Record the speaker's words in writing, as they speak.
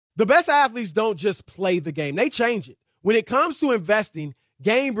The best athletes don't just play the game. They change it. When it comes to investing,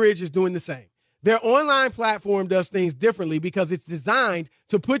 GameBridge is doing the same. Their online platform does things differently because it's designed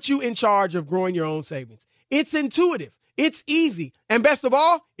to put you in charge of growing your own savings. It's intuitive. It's easy. And best of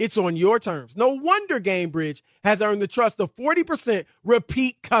all, it's on your terms. No wonder GameBridge has earned the trust of 40%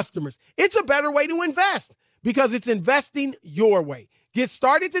 repeat customers. It's a better way to invest because it's investing your way. Get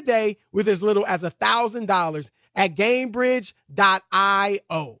started today with as little as $1,000 at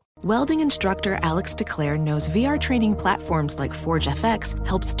GameBridge.io. Welding instructor Alex DeClaire knows VR training platforms like Forge FX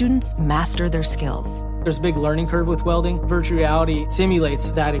help students master their skills. There's a big learning curve with welding. Virtual reality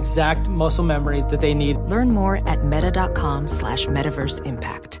simulates that exact muscle memory that they need. Learn more at meta.com/metaverse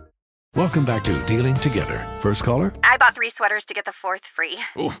impact. Welcome back to Dealing Together. First caller? I bought 3 sweaters to get the 4th free.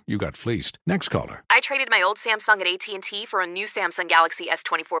 Oh, you got fleeced. Next caller. I traded my old Samsung at AT&T for a new Samsung Galaxy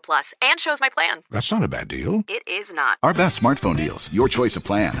S24 Plus and chose my plan. That's not a bad deal. It is not. Our best smartphone deals. Your choice of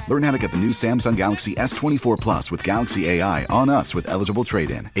plan. Learn how to get the new Samsung Galaxy S24 Plus with Galaxy AI on us with eligible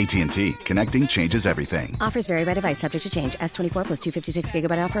trade-in. AT&T. Connecting changes everything. Offers vary by device. Subject to change. S24 plus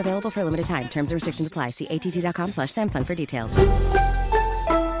 256GB offer available for a limited time. Terms and restrictions apply. See att.com/Samsung for details.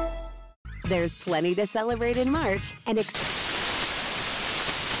 There's plenty to celebrate in March and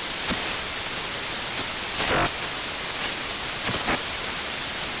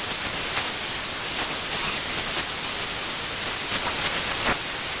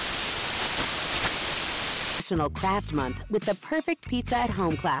National Craft Month with the perfect pizza at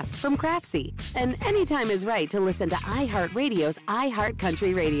home class from Craftsy. And anytime is right to listen to iHeartRadio's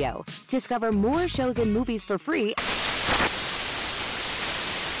iHeartCountry Radio. Discover more shows and movies for free.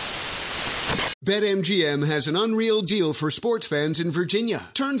 BetMGM has an unreal deal for sports fans in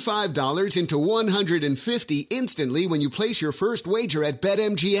Virginia. Turn $5 into $150 instantly when you place your first wager at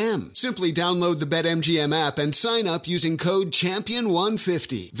BetMGM. Simply download the BetMGM app and sign up using code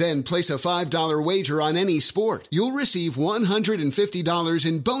CHAMPION150. Then place a $5 wager on any sport. You'll receive $150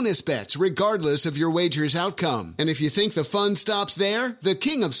 in bonus bets regardless of your wager's outcome. And if you think the fun stops there, the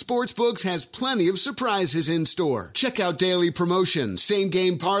king of sportsbooks has plenty of surprises in store. Check out daily promotions,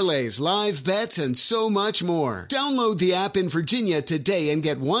 same-game parlays, live bets, and so much more. Download the app in Virginia today and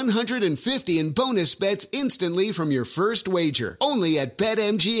get $150 in bonus bets instantly from your first wager. Only at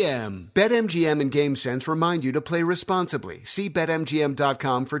BetMGM. BetMGM and GameSense remind you to play responsibly. See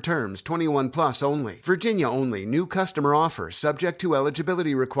BetMGM.com for terms. 21 plus only. Virginia only. New customer offer subject to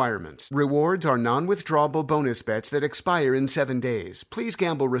eligibility requirements. Rewards are non-withdrawable bonus bets that expire in 7 days. Please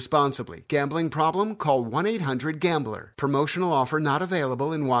gamble responsibly. Gambling problem? Call 1-800-GAMBLER. Promotional offer not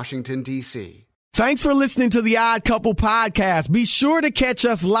available in Washington, D.C. Thanks for listening to the Odd Couple podcast. Be sure to catch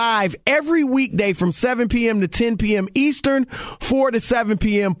us live every weekday from 7 p.m. to 10 p.m. Eastern, 4 to 7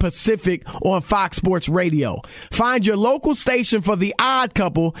 p.m. Pacific on Fox Sports Radio. Find your local station for the Odd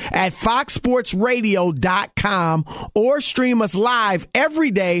Couple at foxsportsradio.com or stream us live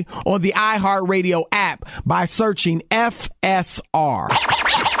every day on the iHeartRadio app by searching FSR. Now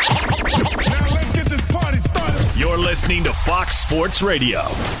let's get this party started. You're listening to Fox Sports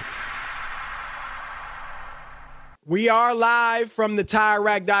Radio. We are live from the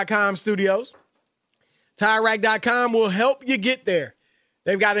TireRack.com studios. TireRack.com will help you get there.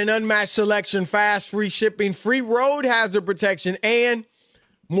 They've got an unmatched selection, fast, free shipping, free road hazard protection, and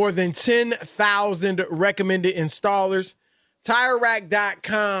more than 10,000 recommended installers.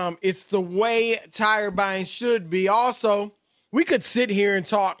 TireRack.com, it's the way tire buying should be. Also, we could sit here and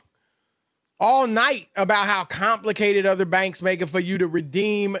talk all night about how complicated other banks make it for you to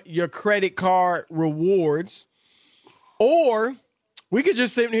redeem your credit card rewards. Or we could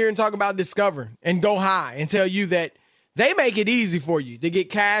just sit here and talk about Discover and go high and tell you that they make it easy for you to get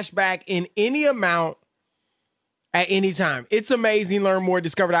cash back in any amount at any time. It's amazing. Learn more at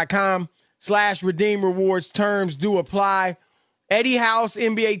discover.com/redeem rewards. Terms do apply. Eddie House,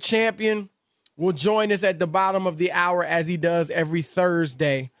 NBA champion, will join us at the bottom of the hour as he does every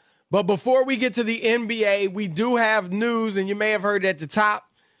Thursday. But before we get to the NBA, we do have news, and you may have heard it at the top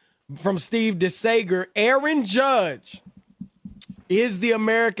from Steve DeSager. Aaron Judge is the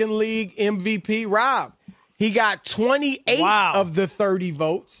American League MVP. Rob, he got 28 of the 30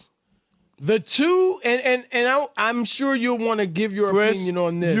 votes. The two, and I'm sure you'll want to give your opinion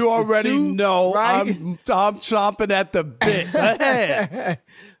on this. You already know, right? I'm chomping at the bit. Go ahead.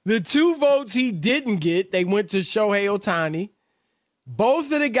 The 2 votes he didn't get, they went to Shohei Ohtani.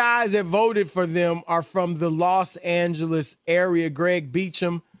 Both of the guys that voted for them are from the Los Angeles area. Greg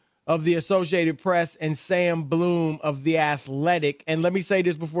Beecham of the Associated Press and Sam Bloom of The Athletic. And let me say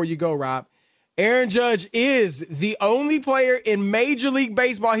this before you go, Rob. Aaron Judge is the only player in Major League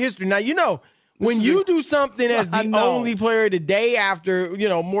Baseball history. Now, you know, When you do something as the only player today after,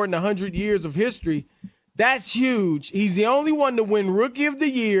 more than 100 years of history, that's huge. He's the only one to win Rookie of the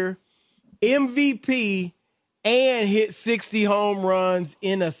Year, MVP, and hit 60 home runs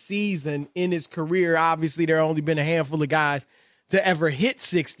in a season in his career. Obviously, there have only been a handful of guys to ever hit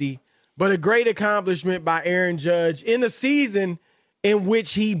 60, but a great accomplishment by Aaron Judge in a season in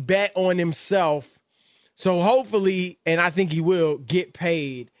which he bet on himself. So hopefully, and I think he will, get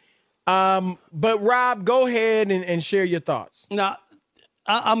paid. But Rob, go ahead and share your thoughts. Now,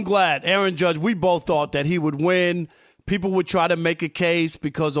 I'm glad. Aaron Judge, we both thought that he would win. People would try to make a case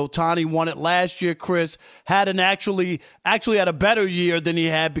because Ohtani won it last year. Chris had actually had a better year than he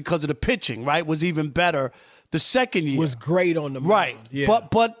had because of the pitching, right? Was even better the second year. Was great on the mound. Right. Yeah.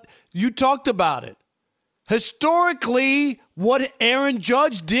 But you talked about it. Historically, what Aaron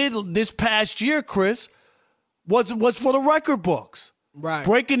Judge did this past year, Chris, was for the record books. Right.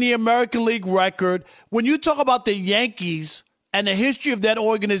 Breaking the American League record. When you talk about the Yankees and the history of that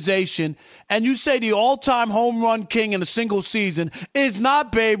organization, and you say the all-time home run king in a single season is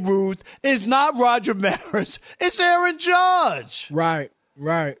not Babe Ruth, is not Roger Maris, it's Aaron Judge. Right.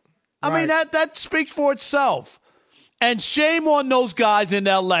 I mean, that speaks for itself. And shame on those guys in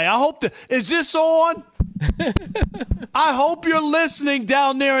L.A. I hope is this on? I hope you're listening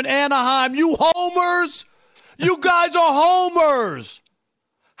down there in Anaheim. You homers! You guys are homers!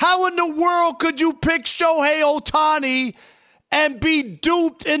 How in the world could you pick Shohei Ohtani and be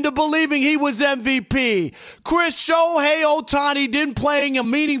duped into believing he was MVP? Chris, Shohei Ohtani didn't play a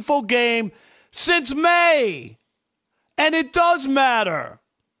meaningful game since May. And it does matter.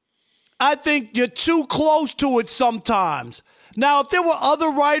 I think you're too close to it sometimes. Now, if there were other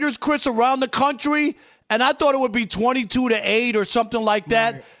writers, Chris, around the country, and I thought it would be 22-8 or something like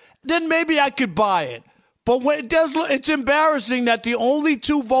that, then maybe I could buy it. But when it's embarrassing that the only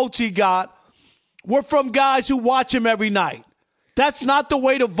 2 votes he got were from guys who watch him every night. That's not the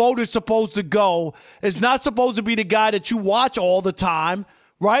way the vote is supposed to go. It's not supposed to be the guy that you watch all the time,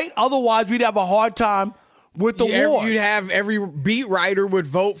 right? Otherwise, we'd have a hard time with the award. You'd have every beat writer would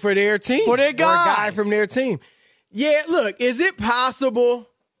vote for their team. For their guy. Or a guy from their team. Yeah, look, is it possible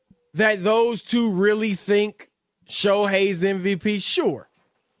that those two really think Shohei's MVP? Sure.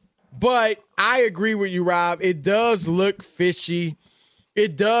 But I agree with you, Rob. It does look fishy.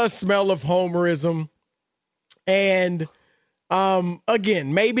 It does smell of homerism. And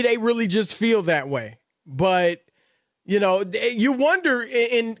again, maybe they really just feel that way. But, you wonder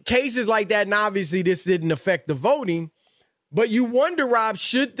in cases like that, and obviously this didn't affect the voting, but you wonder, Rob,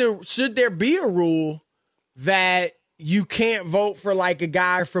 should there be a rule that you can't vote for like a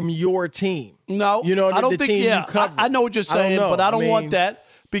guy from your team? No, I don't think, you cover. I know what you're saying, but I don't want that.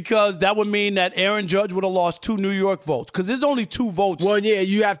 Because that would mean that Aaron Judge would have lost 2 New York votes. Because there's only 2 votes. Well, yeah,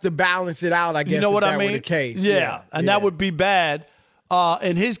 you have to balance it out, I guess, you know what I mean? Were the case. Yeah, and that would be bad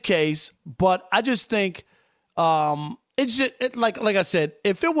in his case. But I just think it's just, like I said,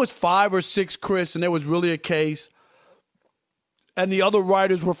 if it was 5 or 6, Chris, and there was really a case, and the other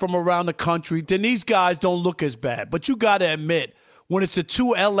writers were from around the country, then these guys don't look as bad. But you got to admit, when it's the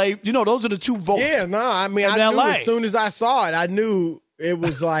 2 L.A., those are the 2 votes. Yeah, no, I mean, I knew as soon as I saw it, I knew it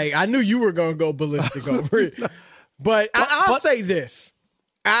was like, I knew you were going to go ballistic over it. But I'll say this,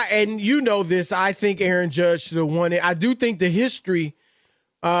 and you know this, I think Aaron Judge should have won it. I do think the history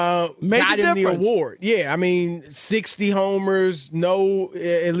got him the award. Yeah, I mean, 60 homers, no,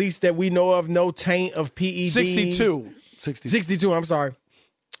 at least that we know of, no taint of PEDs. 62, I'm sorry.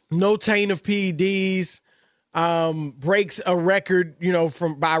 No taint of PEDs. Breaks a record,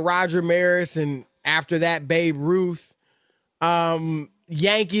 by Roger Maris, and after that, Babe Ruth.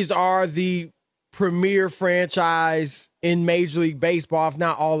 Yankees are the premier franchise in Major League Baseball, if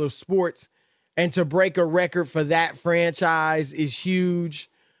not all of sports. And to break a record for that franchise is huge.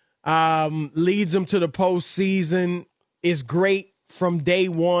 Leads them to the postseason, is great from day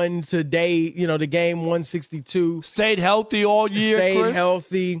one to the game 162. Stayed healthy all year, Stayed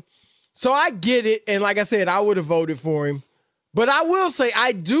healthy. So I get it. And like I said, I would have voted for him. But I will say,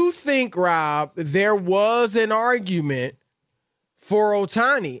 I do think, Rob, there was an argument for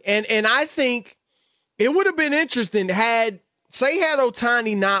Ohtani. And I think it would have been interesting had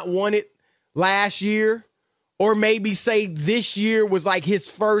Ohtani not won it last year, or maybe say this year was like his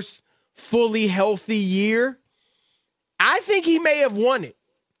first fully healthy year. I think he may have won it.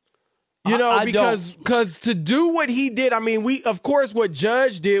 Because to do what he did, I mean, of course, what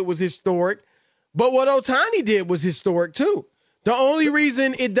Judge did was historic, but what Ohtani did was historic too. The only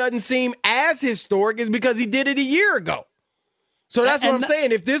reason it doesn't seem as historic is because he did it a year ago. So that's what I'm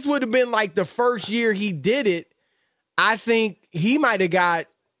saying. If this would have been like the first year he did it, I think he might have got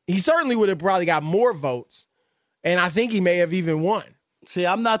he certainly would have probably got more votes, and I think he may have even won. See,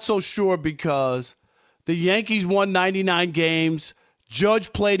 I'm not so sure because the Yankees won 99 games.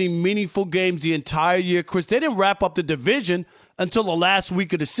 Judge played in meaningful games the entire year. Chris, they didn't wrap up the division until the last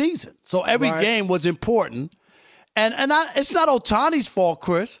week of the season. So every game was important. And it's not Ohtani's fault,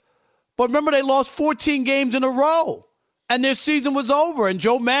 Chris. But remember, they lost 14 games in a row. And their season was over. And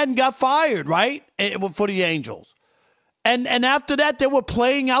Joe Madden got fired, right? For the Angels. And after that, they were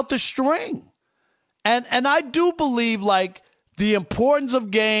playing out the string. And I do believe, like, the importance of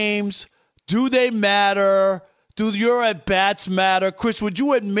games, do they matter? Do your at-bats matter? Chris, would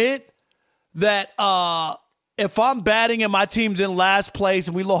you admit that if I'm batting and my team's in last place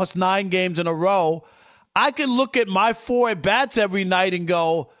and we lost 9 games in a row, I can look at my 4 at-bats every night and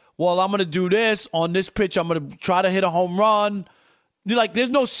go, well, I'm going to do this. On this pitch, I'm going to try to hit a home run. Like, there's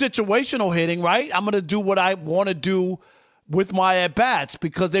no situational hitting, right? I'm going to do what I want to do with my at-bats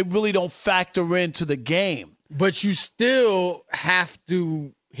because they really don't factor into the game. But you still have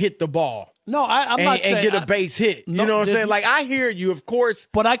to hit the ball. No, I'm not saying. And get a base hit. You know what I'm saying? Like, I hear you, of course.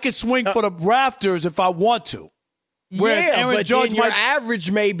 But I can swing for the rafters if I want to. Whereas Aaron Judge, your average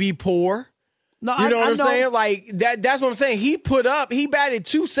may be poor. No, you know I what I'm saying? Like, that's what I'm saying. He batted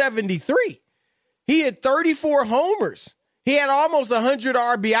 273. He had 34 homers. He had almost 100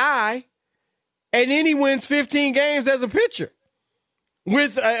 RBI. And then he wins 15 games as a pitcher.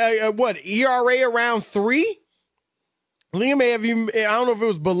 With, ERA around 3? Liam may have even, I don't know if it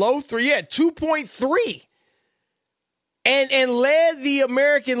was below 3. Yeah, 2.3. And led the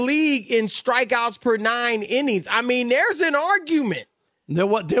American League in strikeouts per 9 innings. I mean, there's an argument.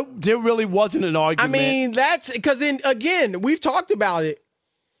 There really wasn't an argument. I mean, that's because, again, we've talked about it.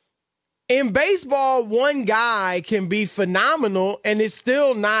 In baseball, one guy can be phenomenal, and it's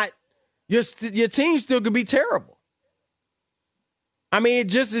still not, your team still could be terrible. I mean, it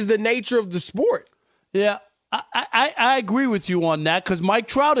just is the nature of the sport. Yeah. I agree with you on that because Mike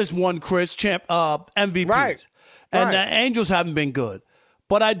Trout has won, Chris, MVPs. Right. And the Angels haven't been good.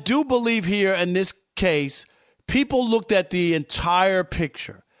 But I do believe here in this case, people looked at the entire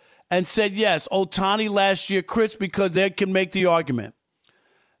picture and said, yes, Ohtani last year, Chris, because they can make the argument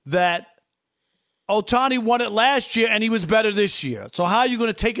that Ohtani won it last year and he was better this year. So how are you going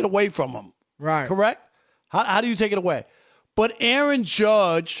to take it away from him? Right. Correct? How do you take it away? But Aaron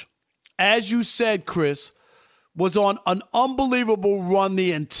Judge, as you said, Chris, was on an unbelievable run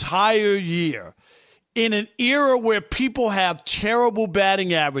the entire year in an era where people have terrible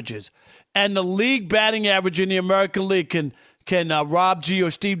batting averages. And the league batting average in the American League, can Rob G. or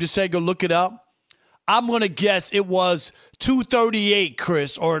Steve DeSager look it up? I'm going to guess it was 238,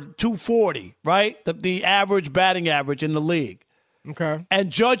 Chris, or 240, right? The average batting average in the league. Okay. And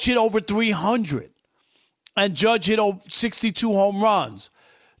Judge hit over 300. And Judge hit over 62 home runs.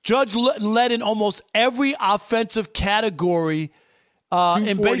 Judge led in almost every offensive category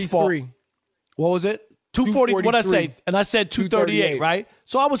in baseball. What was it? 240. What did I say? And I said 238, right?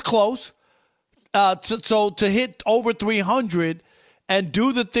 So I was close. So to hit over 300 and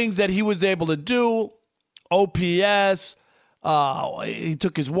do the things that he was able to do, OPS, he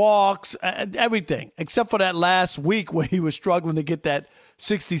took his walks, everything, except for that last week where he was struggling to get that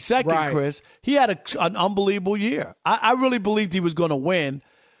 60-second, right. Chris. He had an unbelievable year. I really believed he was going to win.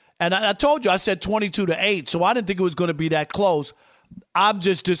 And I told you, I said 22-8, so I didn't think it was going to be that close. I'm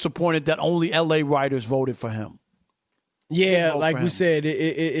just disappointed that only L.A. writers voted for him. Yeah, like we said,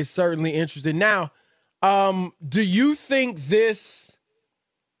 it's certainly interesting. Now, do you think this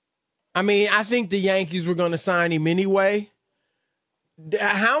 – I mean, I think the Yankees were going to sign him anyway.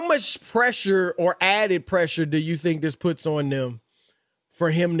 How much pressure or added pressure do you think this puts on them for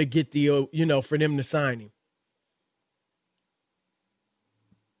him to get for them to sign him?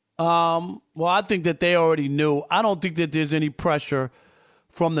 Well, I think that they already knew. I don't think that there's any pressure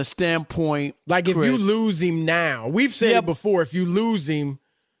from the standpoint. Like, Chris, if you lose him now, we've said it before, if you lose him,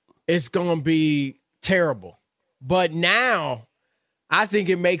 it's going to be terrible. But now, I think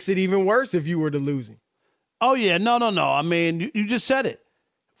it makes it even worse if you were to lose him. Oh, yeah. No. I mean, you just said it.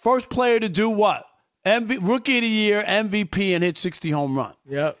 First player to do what? Rookie of the Year, MVP, and hit 60 home run.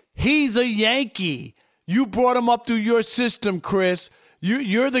 Yep. He's a Yankee. You brought him up through your system, Chris.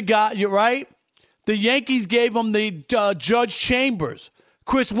 You're the guy, you're right. The Yankees gave him the Judge Chambers.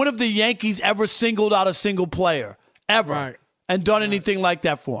 Chris, when have the Yankees ever singled out a single player? Ever. Right. And done anything like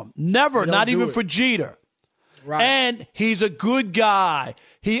that for him? Never, not even for Jeter. Right. And he's a good guy.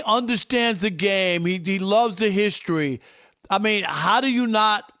 He understands the game. He loves the history. I mean, how do you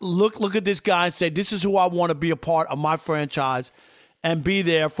not look at this guy and say, this is who I want to be a part of my franchise and be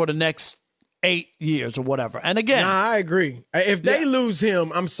there for the next 8 years or whatever. And again, I agree. If they lose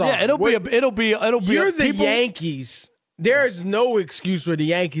him, I'm sorry. Yeah, it'll be. You're the Yankees. There's no excuse for the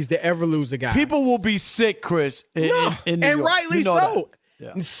Yankees to ever lose a guy. People will be sick, Chris. In New York. Rightly so.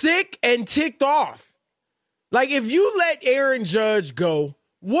 Yeah. Sick and ticked off. Like, if you let Aaron Judge go,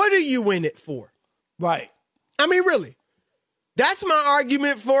 what are you in it for? Right. I mean, really. That's my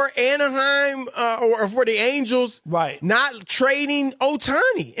argument for Anaheim or for the Angels not trading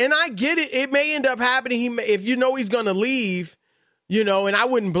Ohtani. And I get it. It may end up happening. If you know he's going to leave, and I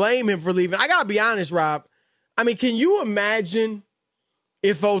wouldn't blame him for leaving. I got to be honest, Rob. I mean, can you imagine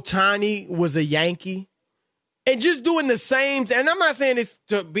if Ohtani was a Yankee and just doing the same thing? And I'm not saying this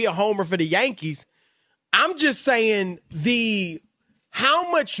to be a homer for the Yankees. I'm just saying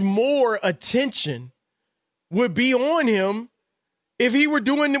how much more attention would be on him if he were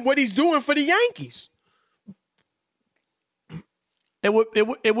doing what he's doing for the Yankees.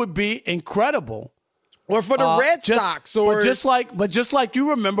 It would be incredible. Or for the Red Sox. But just like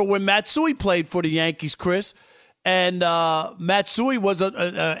you remember when Matsui played for the Yankees, Chris, and Matsui was an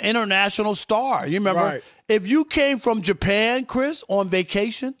international star. You remember? Right. If you came from Japan, Chris, on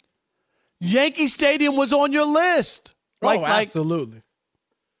vacation, Yankee Stadium was on your list. Absolutely.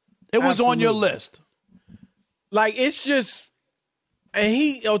 It was on your list. Like, it's just, and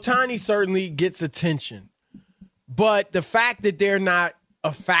Ohtani certainly gets attention. But the fact that they're not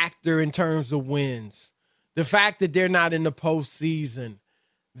a factor in terms of wins, the fact that they're not in the postseason,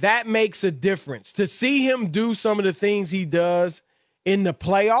 that makes a difference. To see him do some of the things he does in the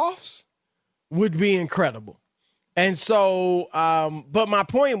playoffs would be incredible. And so, but my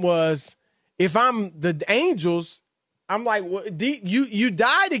point was, if I'm the Angels, I'm like, well, you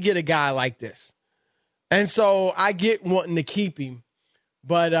die to get a guy like this. And so I get wanting to keep him.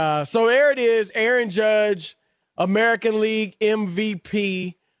 But so there it is, Aaron Judge, American League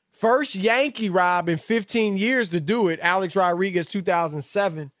MVP, first Yankee, Rob, in 15 years to do it. Alex Rodriguez,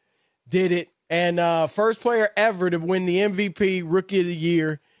 2007, did it. And first player ever to win the MVP, Rookie of the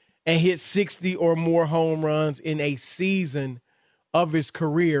Year, and hit 60 or more home runs in a season of his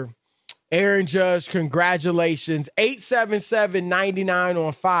career. Aaron Judge, congratulations. 877-99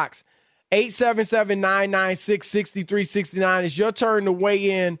 on Fox. 877-996-6369. It's your turn to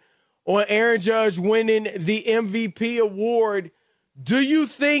weigh in on Aaron Judge winning the MVP award. Do you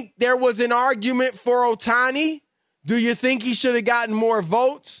think there was an argument for Ohtani? Do you think he should have gotten more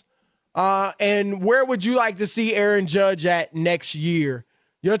votes? And where would you like to see Aaron Judge at next year?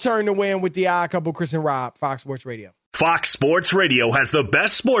 Your turn to weigh in with the Odd Couple, Chris and Rob, Fox Sports Radio. Fox Sports Radio has the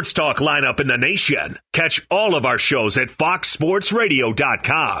best sports talk lineup in the nation. Catch all of our shows at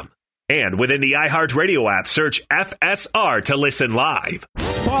foxsportsradio.com. And within the iHeartRadio app, search FSR to listen live.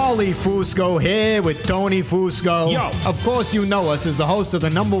 Paulie Fusco here with Tony Fusco. Yo. Of course you know us as the host of the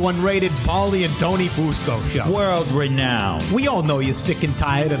 #1 rated Paulie and Tony Fusco show. World renowned. We all know you're sick and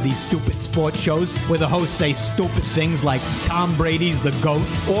tired of these stupid sports shows where the hosts say stupid things like Tom Brady's the GOAT.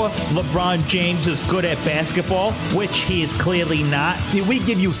 Or LeBron James is good at basketball, which he is clearly not. See, we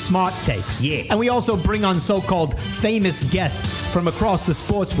give you smart takes. Yeah. And we also bring on so-called famous guests from across the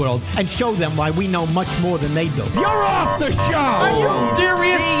sports world and show them why we know much more than they do. You're off the show! Are you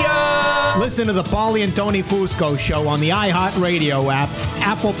serious? See ya! Listen to the Paulie and Tony Fusco show on the iHeartRadio app,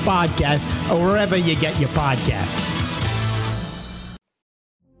 Apple Podcasts, or wherever you get your podcasts.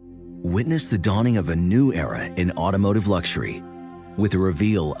 Witness the dawning of a new era in automotive luxury with a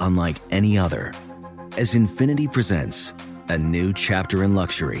reveal unlike any other as Infiniti presents a new chapter in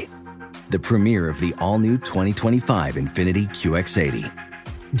luxury, the premiere of the all-new 2025 Infiniti QX80.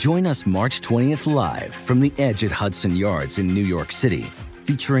 Join us March 20th live from the Edge at Hudson Yards in New York City,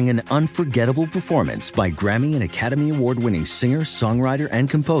 featuring an unforgettable performance by Grammy and Academy Award-winning singer, songwriter, and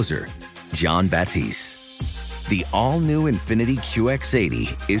composer, Jon Batiste. The all-new Infiniti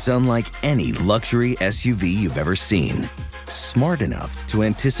QX80 is unlike any luxury SUV you've ever seen. Smart enough to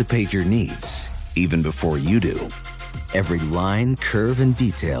anticipate your needs, even before you do. Every line, curve, and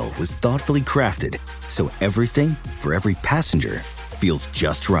detail was thoughtfully crafted, so everything for every passenger feels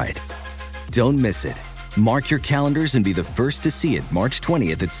just right. Don't miss it. Mark your calendars and be the first to see it March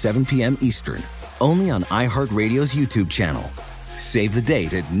 20th at 7 p.m. Eastern, only on iHeartRadio's YouTube channel. Save the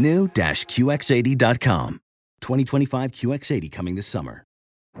date at new-QX80.com. 2025 QX80 coming this summer.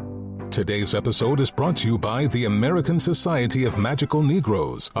 Today's episode is brought to you by the American Society of Magical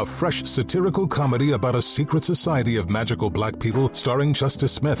Negroes, a fresh satirical comedy about a secret society of magical black people starring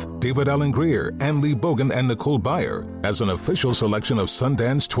Justice Smith, David Allen Greer, Ann Lee Bogan, and Nicole Byer. As an official selection of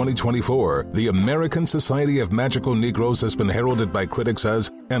Sundance 2024, the American Society of Magical Negroes has been heralded by critics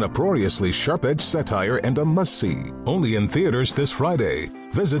as an uproariously sharp-edged satire and a must-see. Only in theaters this Friday.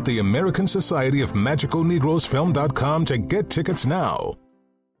 Visit the American Society of Magical Negroes Film.com to get tickets now.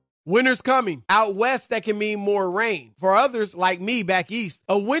 Winter's coming. Out west, that can mean more rain. For others, like me back east,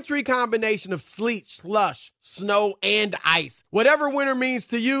 a wintry combination of sleet, slush, snow, and ice. Whatever winter means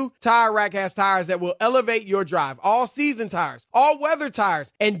to you, Tire Rack has tires that will elevate your drive. All-season tires, all-weather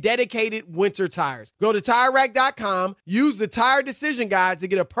tires, and dedicated winter tires. Go to TireRack.com, use the Tire Decision Guide to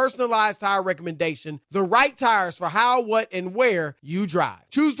get a personalized tire recommendation, the right tires for how, what, and where you drive.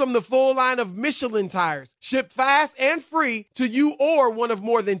 Choose from the full line of Michelin tires, shipped fast and free to you or one of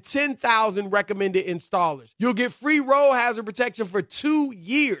more than 10,000 recommended installers. You'll get free road hazard protection for 2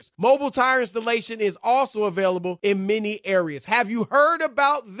 years. Mobile tire installation is also available in many areas. Have you heard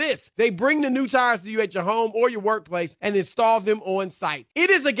about this? They bring the new tires to you at your home or your workplace and install them on site. It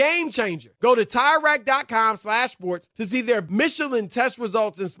is a game changer. Go to TireRack.com/sports to see their Michelin test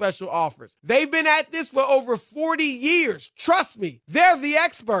results and special offers. They've been at this for over 40 years. Trust me, they're the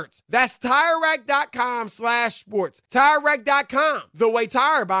experts. That's TireRack.com/sports. TireRack.com, the way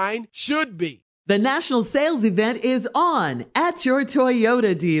tire buying should be. The national sales event is on at your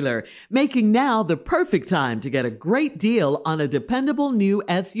Toyota dealer, making now the perfect time to get a great deal on a dependable new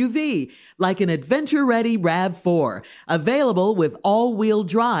SUV, like an adventure-ready RAV4. Available with all-wheel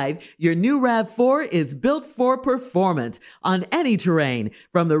drive, your new RAV4 is built for performance on any terrain,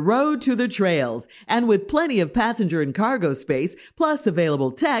 from the road to the trails, and with plenty of passenger and cargo space, plus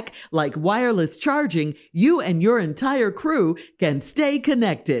available tech like wireless charging, you and your entire crew can stay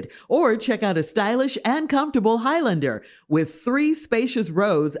connected. Or check out a stylish and comfortable Highlander with 3 spacious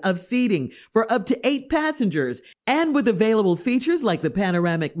rows of seating for up to 8 passengers. And with available features like the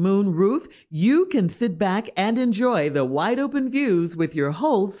panoramic moon roof, you can sit back and enjoy the wide open views with your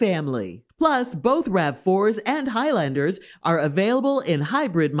whole family. Plus, both RAV4s and Highlanders are available in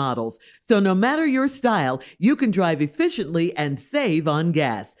hybrid models. So no matter your style, you can drive efficiently and save on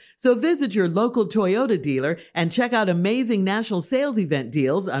gas. So visit your local Toyota dealer and check out amazing national sales event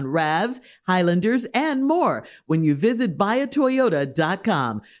deals on RAVs, Highlanders, and more when you visit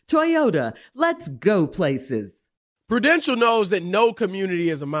buyatoyota.com. Toyota, let's go places. Prudential knows that no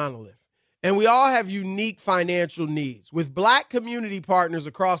community is a monolith, and we all have unique financial needs. With Black community partners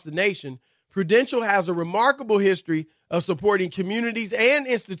across the nation, Prudential has a remarkable history of supporting communities and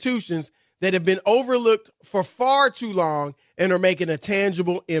institutions that have been overlooked for far too long and are making a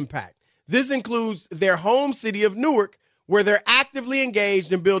tangible impact. This includes their home city of Newark, where they're actively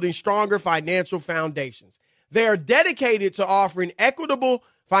engaged in building stronger financial foundations. They are dedicated to offering equitable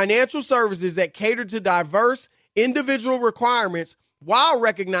financial services that cater to diverse individual requirements while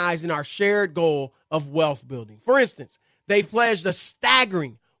recognizing our shared goal of wealth building. For instance, they've pledged a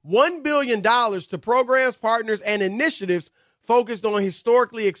staggering $1 billion to programs, partners, and initiatives focused on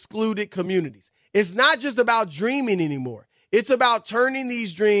historically excluded communities. It's not just about dreaming anymore. It's about turning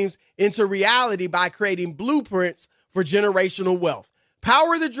these dreams into reality by creating blueprints for generational wealth.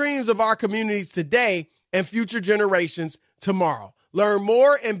 Power the dreams of our communities today and future generations tomorrow. Learn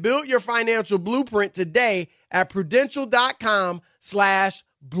more and build your financial blueprint today at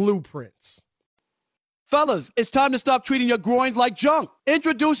prudential.com/blueprints. Fellas, it's time to stop treating your groins like junk.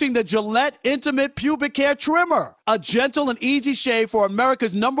 Introducing the Gillette Intimate Pubic Hair Trimmer, a gentle and easy shave for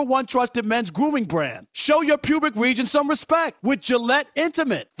America's #1 trusted men's grooming brand. Show your pubic region some respect with Gillette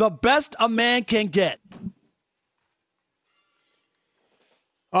Intimate, the best a man can get.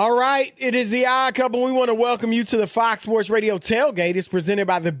 All right, it is the Odd Couple. We want to welcome you to the Fox Sports Radio tailgate. It's presented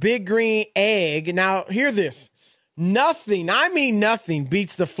by the Big Green Egg. Now, hear this. Nothing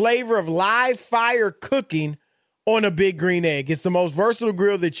beats the flavor of live fire cooking on a Big Green Egg. It's the most versatile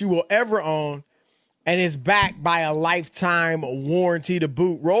grill that you will ever own, and is backed by a lifetime warranty to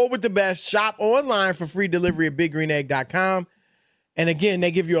boot. Roll with the best. Shop online for free delivery at BigGreenEgg.com. And again,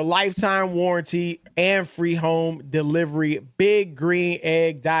 they give you a lifetime warranty and free home delivery.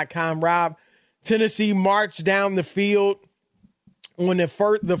 BigGreenEgg.com. Rob, Tennessee marched down the field on the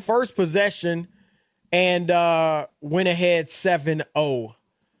first possession and went ahead 7-0.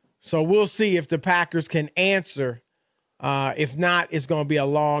 So we'll see if the Packers can answer. If not, it's going to be a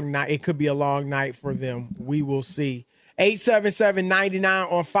long night. It could be a long night for them. We will see.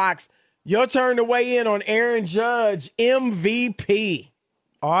 877-99 on Fox. Your turn to weigh in on Aaron Judge, MVP.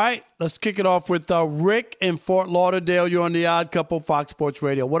 All right, let's kick it off with Rick in Fort Lauderdale. You're on the Odd Couple, Fox Sports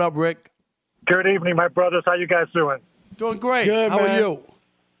Radio. What up, Rick? Good evening, my brothers. How you guys doing? Doing great. Good, How man. are you?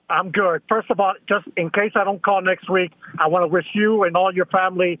 I'm good. First of all, just in case I don't call next week, I want to wish you and all your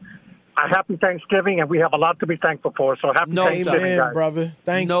family a happy Thanksgiving, and we have a lot to be thankful for. So happy Thanksgiving, guys. Brother.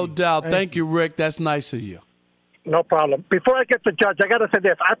 Thank you. No doubt. Thank you, Rick. That's nice of you. No problem. Before I get to Judge, I got to say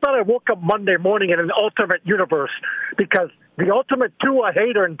this. I thought I woke up Monday morning in an alternate universe because the ultimate Tua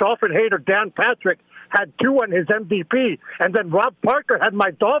hater and Dolphin hater, Dan Patrick, had Tua in his MVP, and then Rob Parker had my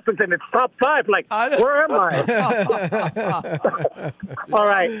Dolphins in its top 5. Like, where am I? All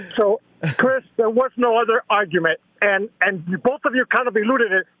right. So, Chris, there was no other argument, and both of you kind of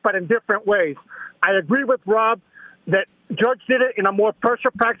alluded it, but in different ways. I agree with Rob that Judge did it in a more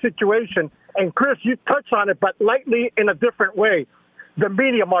pressure-packed situation. And, Chris, you touched on it, but lightly in a different way. The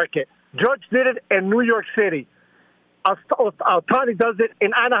media market. Judge did it in New York City. Ohtani does it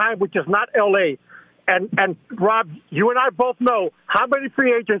in Anaheim, which is not L.A. And, Rob, you and I both know how many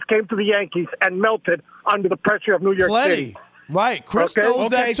free agents came to the Yankees and melted under the pressure of New York City. Right. Chris knows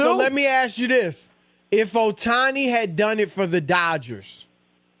that, too. So let me ask you this. If Ohtani had done it for the Dodgers,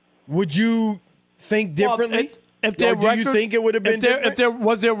 would you think differently? If their do you think it would have been different?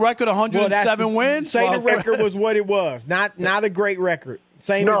 Was their record 107 wins? Say the record was what it was. Not a great record.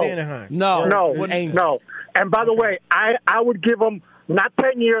 Same as Anaheim. No. And by the way, I would give him not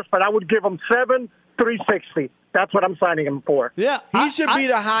 10 years, but I would give him 7, 360. That's what I'm signing him for. Yeah. He should be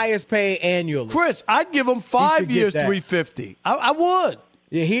the highest paid annually. Chris, I'd give him 5 years, 350. I would.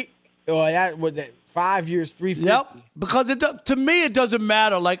 Yeah, that 5 years, 350. Yep. Because to me, it doesn't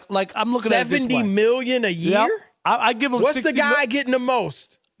matter. Like I'm looking at it this way. $70 million a year? Yep. I give him. What's the guy getting the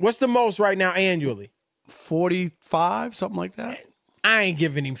most? What's the most right now annually? 45, something like that. I ain't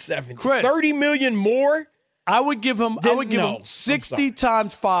giving him 70. Chris, $30 million more. I would give him. 60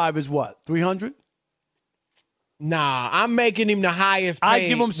 times 5 is what? 300. Nah, I'm making him the highest paid. I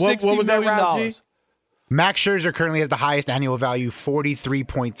give him $60 million. Max Scherzer currently has the highest annual value,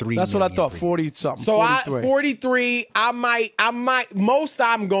 $43.3. That's what I thought. 40 something. So 43. 43. I might. Most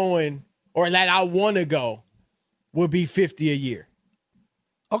I'm going, or that I want to go, would be 50 a year.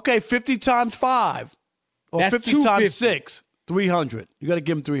 Okay, 50 times 5. Or That's 50 times 6, 300. You got to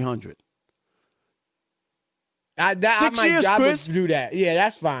give him 300. 6 years, Chris. Would do that. Yeah,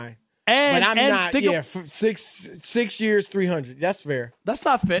 that's fine. But I'm not. Yeah, 6 years, 300. That's fair. That's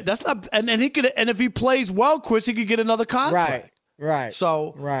not fair. That's not. And he could. And if he plays well, Chris, he could get another contract. Right.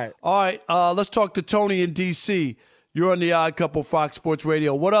 So. Right. All right. Let's talk to Tony in D.C. You're on the Odd Couple, Fox Sports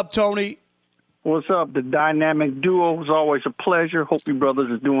Radio. What up, Tony? What's up? The dynamic duo is always a pleasure. Hope you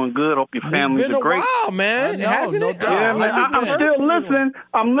brothers are doing good. Hope your families are great. It's been a while, man. Hasn't it? Yeah, man. I'm still listening.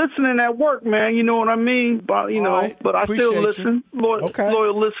 I'm listening at work, man. You know what I mean? But but I still listen.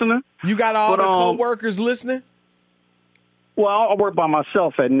 Loyal listener. You got all the co-workers listening? Well, I work by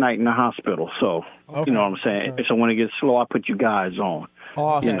myself at night in the hospital, so you know what I'm saying. So when it gets slow, I put you guys on.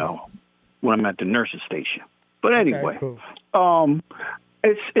 Awesome. You know, when I'm at the nurse's station. But anyway,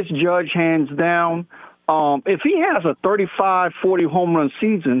 It's Judge hands down. If he has a 35, 40 home run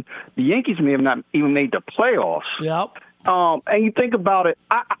season, the Yankees may have not even made the playoffs. Yep. And you think about it,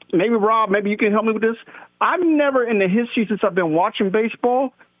 maybe Rob, maybe you can help me with this. I've never in the history since I've been watching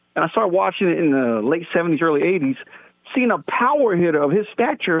baseball, and I started watching it in the late 70s, early 80s, seen a power hitter of his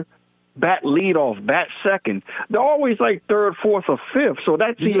stature bat leadoff, bat second. They're always like third, fourth, or fifth. So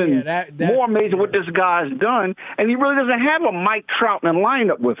that's even more amazing what this guy's done. And he really doesn't have a Mike Trout in the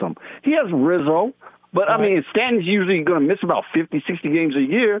lineup with him. He has Rizzo, but I mean, Stanton's usually going to miss about 50, 60 games a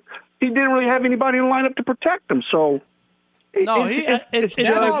year. He didn't really have anybody in the lineup to protect him. So it's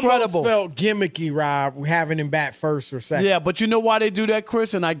incredible. Felt gimmicky, Rob, having him bat first or second. Yeah, but you know why they do that,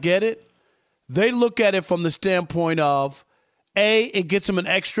 Chris? And I get it. They look at it from the standpoint of, it gets them an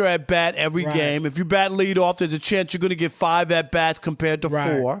extra at-bat every game. If you bat leadoff, there's a chance you're going to get 5 at-bats compared to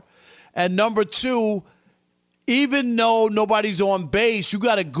 4. And number 2, even though nobody's on base, you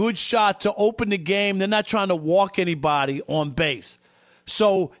got a good shot to open the game. They're not trying to walk anybody on base.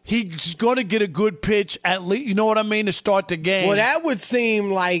 So he's going to get a good pitch at least, you know what I mean, to start the game. Well, that would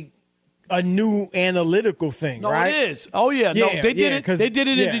seem like a new analytical thing, right? No, it is. Oh, yeah. No, they did it. They did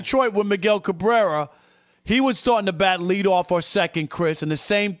it in Detroit with Miguel Cabrera. He was starting to bat leadoff or second, Chris, and the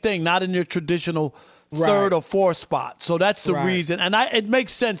same thing, not in your traditional third or fourth spot. So that's the reason. And it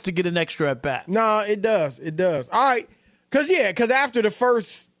makes sense to get an extra at bat. No, it does. It does. All right. Because after the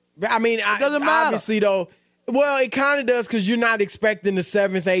first, I mean, it doesn't matter. Obviously, though, well, it kind of does because you're not expecting the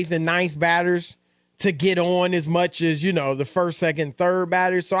 7th, 8th, and 9th batters to get on as much as, the first, second, third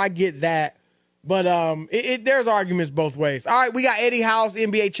batters. So I get that But there's arguments both ways. All right, we got Eddie House,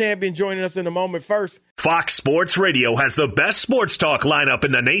 NBA champion, joining us in a moment. First, Fox Sports Radio has the best sports talk lineup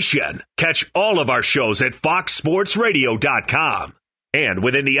in the nation. Catch all of our shows at foxsportsradio.com. And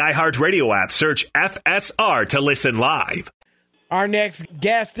within the iHeartRadio app, search FSR to listen live. Our next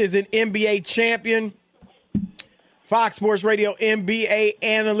guest is an NBA champion, Fox Sports Radio NBA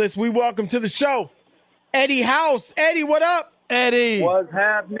analyst. We welcome to the show, Eddie House. Eddie, what up? Eddie. What's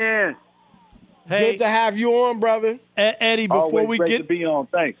happening? Hey, good to have you on, brother. Eddie, before we get to be on,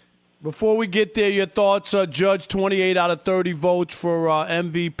 thanks. Before we get there, your thoughts? Judge 28 out of 30 votes for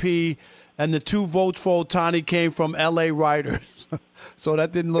MVP, and the 2 votes for Ohtani came from L.A. writers, so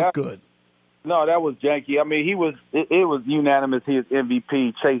that didn't look good. No, that was janky. I mean, it was unanimous. He was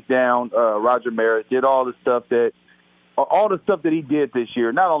MVP, chased down Roger Maris, did all the stuff that he did this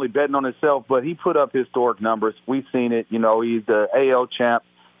year. Not only betting on himself, but he put up historic numbers. We've seen it. You know, he's the AL champ.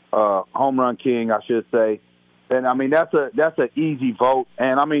 Home run king, I should say. And, I mean, that's an easy vote.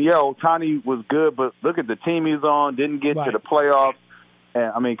 And, I mean, Ohtani was good, but look at the team he's on, didn't get to the playoffs.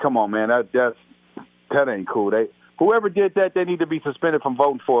 And, I mean, come on, man, that ain't cool. Whoever did that, they need to be suspended from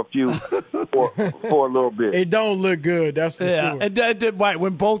voting for for a little bit. It don't look good, that's for sure. And right,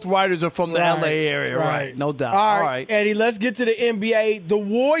 when both writers are from the L.A. area, right, no doubt. All right, Eddie, let's get to the NBA. The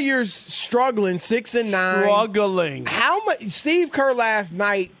Warriors struggling, 6-9. Struggling. How much? Steve Kerr last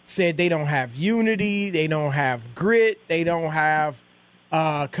night said they don't have unity, they don't have grit, they don't have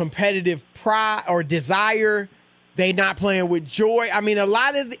competitive pride or desire. They not playing with joy. I mean, a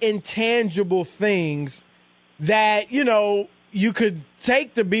lot of intangible things that, you could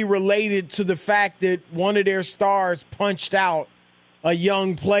take to be related to the fact that one of their stars punched out a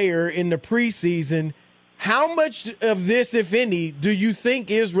young player in the preseason. How much of this, if any, do you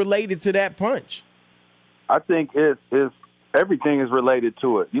think is related to that punch? I think everything is related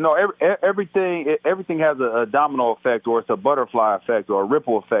to it. Everything has a domino effect, or it's a butterfly effect, or a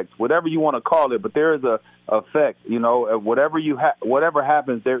ripple effect, whatever you want to call it. But there is a effect. Whatever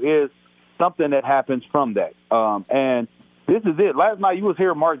happens, there is something that happens from that. And this is it. Last night you was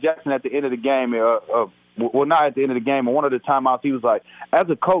hearing Mark Jackson at the end of the game, not at the end of the game, but one of the timeouts, he was like, as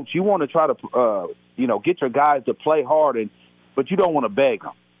a coach, you want to try to, get your guys to play hard, but you don't want to beg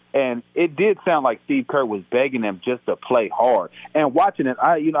them. And it did sound like Steve Kerr was begging them just to play hard. And watching it,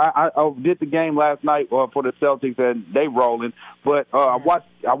 I did the game last night for the Celtics, and they rolling. But I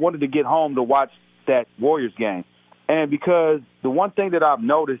wanted to get home to watch that Warriors game. And because the one thing that I've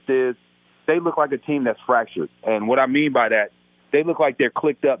noticed is they look like a team that's fractured. And what I mean by that, they look like they're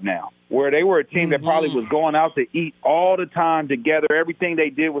clicked up now, where they were a team that probably was going out to eat all the time together. Everything they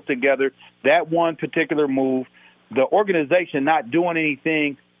did was together. That one particular move, the organization not doing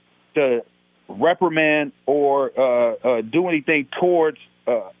anything to reprimand or do anything towards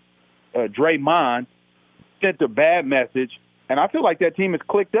Draymond, sent a bad message. And I feel like that team is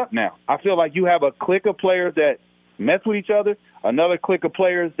clicked up now. I feel like you have a clique of players that mess with each other, another clique of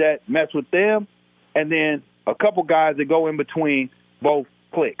players that mess with them, and then a couple guys that go in between both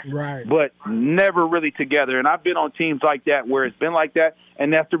cliques. Right. But never really together. And I've been on teams like that where it's been like that,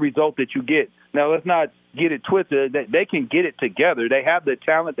 and that's the result that you get. Now, let's not get it twisted. They can get it together. They have the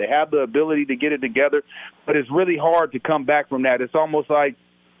talent. They have the ability to get it together. But it's really hard to come back from that. It's almost like,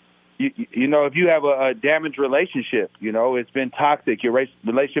 if you have a damaged relationship, it's been toxic, your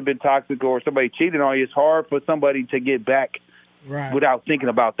relationship been toxic, or somebody cheated on you, it's hard for somebody to get back without thinking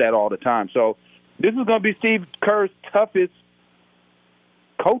about that all the time. So this is going to be Steve Kerr's toughest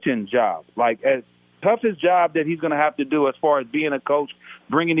coaching job, as toughest job that he's going to have to do as far as being a coach,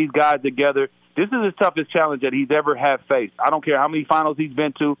 bringing these guys together. This is the toughest challenge that he's ever had faced. I don't care how many finals he's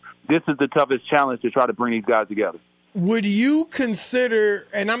been to. This is the toughest challenge to try to bring these guys together. Would you consider,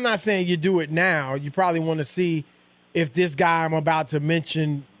 and I'm not saying you do it now, you probably want to see if this guy I'm about to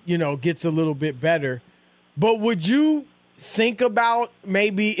mention, gets a little bit better, but would you think about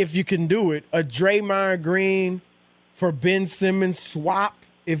maybe, if you can do it, a Draymond Green for Ben Simmons swap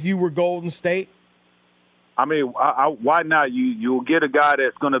if you were Golden State? I mean, why not? You'll get a guy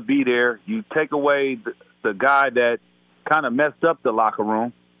that's going to be there. You take away the guy that kind of messed up the locker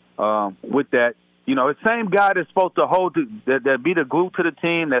room with that. The same guy that's supposed to that be the glue to the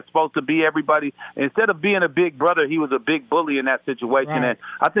team, that's supposed to be everybody. Instead of being a big brother, he was a big bully in that situation. Right. And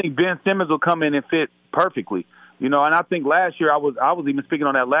I think Ben Simmons will come in and fit perfectly. And I think last year I was even speaking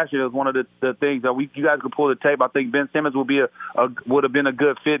on that last year. It was one of the things that you guys could pull the tape. I think Ben Simmons would have been a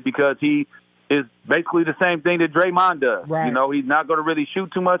good fit because he is basically the same thing that Draymond does. Right. He's not going to really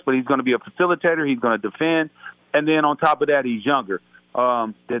shoot too much, but he's going to be a facilitator. He's going to defend. And then on top of that, he's younger.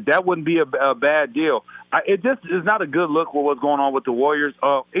 that wouldn't be a bad deal. It just is not a good look with what's going on with the Warriors.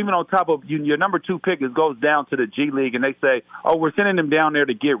 Even on top of your number 2 pick goes down to the G League, and they say, oh, we're sending him down there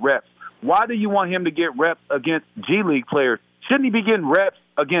to get reps. Why do you want him to get reps against G League players? Shouldn't he be getting reps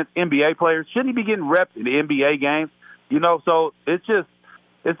against NBA players? Shouldn't he be getting reps in the NBA games? So it's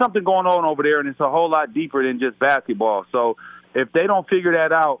something going on over there, and it's a whole lot deeper than just basketball. So if they don't figure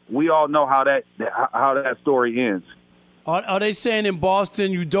that out, we all know how that story ends. Are they saying in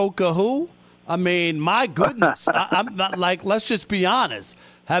Boston, Udoka who? I mean, my goodness. I'm not let's just be honest.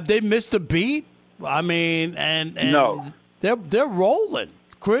 Have they missed a beat? I mean, and no. They're rolling,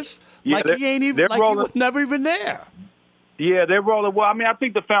 Chris. Yeah, he ain't even he was never even there. Yeah, they're rolling. Well, I mean, I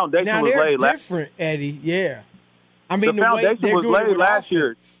think the foundation was laid. Now, they're different, Eddie. Yeah. I mean, the foundation was laid last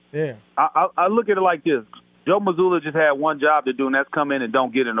year. Yeah. I look at it like this. Joe Mazzulla just had one job to do, and that's come in and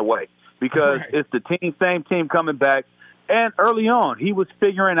don't get in the way. Because it's the same team coming back. And early on, he was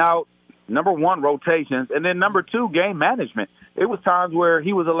figuring out, number 1, rotations, and then number 2, game management. It was times where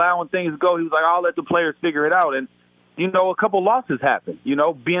he was allowing things to go. He was like, I'll let the players figure it out. And, a couple losses happened.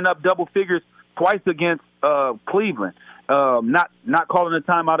 Being up double figures twice against Cleveland. Not calling a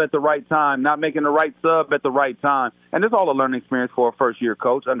timeout at the right time, not making the right sub at the right time. And it's all a learning experience for a first-year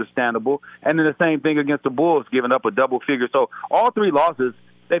coach, understandable. And then the same thing against the Bulls, giving up a double figure. So all 3 losses,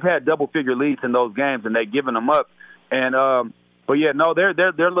 they've had double-figure leads in those games, and they've given them up. And but yeah, no,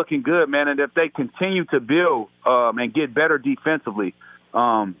 they're looking good, man. And if they continue to build and get better defensively,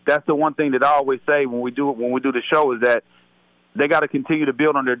 that's the one thing that I always say when we do the show is that they got to continue to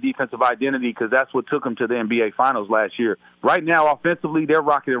build on their defensive identity because that's what took them to the NBA Finals last year. Right now, offensively, they're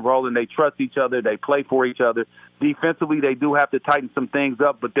rocking and rolling. They trust each other. They play for each other. Defensively, they do have to tighten some things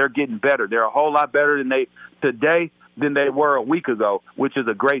up, but they're getting better. They're a whole lot better today than they were a week ago, which is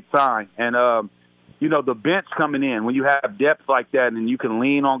a great sign. And the bench coming in, when you have depth like that and you can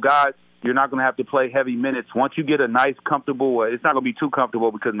lean on guys, you're not going to have to play heavy minutes. Once you get a nice, comfortable, it's not going to be too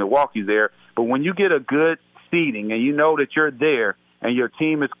comfortable because Milwaukee's there, but when you get a good seeding and you know that you're there and your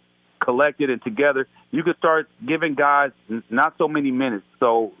team is collected and together, you can start giving guys not so many minutes.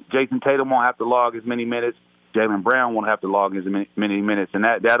 So Jason Tatum won't have to log as many minutes. Jaylen Brown won't have to log as many minutes, and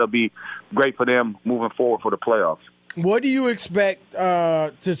that'll be great for them moving forward for the playoffs. What do you expect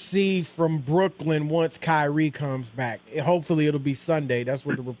to see from Brooklyn once Kyrie comes back? Hopefully it'll be Sunday. That's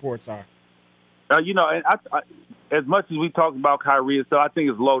what the reports are. And I, as much as we talked about Kyrie and stuff, I think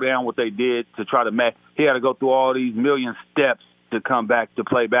it's low down what they did to try to match. He had to go through all these million steps to come back to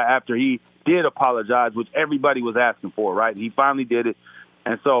play back after he did apologize, which everybody was asking for, right? He finally did it.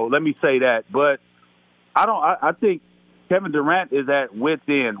 And so let me say that. But I think Kevin Durant is at wit's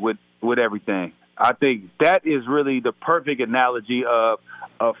end with everything. I think that is really the perfect analogy of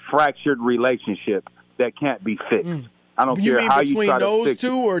a fractured relationship that can't be fixed. I don't care how you try to fix it. Between those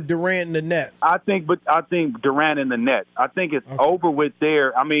two or Durant and the Nets? I think Durant and the Nets. I think it's over with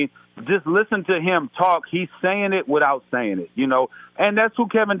there. I mean, just listen to him talk. He's saying it without saying it, and that's who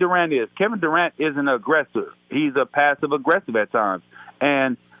Kevin Durant is. Kevin Durant is an aggressor. He's a passive-aggressive at times.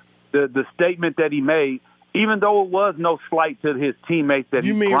 And the statement that he made, even though it was no slight to his teammates that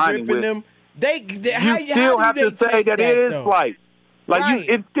he's grinding with, them? You still have to say that it is slight.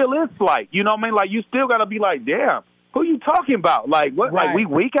 It still is slight. You know what I mean? Like, you still got to be like, damn, who you talking about? Like, what? Right. Like, we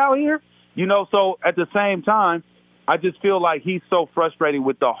weak out here? So at the same time, I just feel like he's so frustrated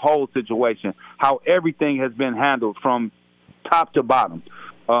with the whole situation, how everything has been handled from top to bottom,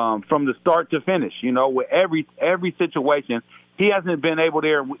 from the start to finish, with every situation. He hasn't been able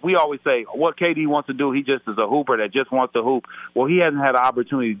there. We always say what KD wants to do. He just is a hooper that just wants to hoop. Well, he hasn't had an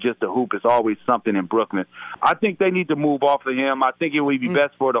opportunity just to hoop. It's always something in Brooklyn. I think they need to move off of him. I think it would be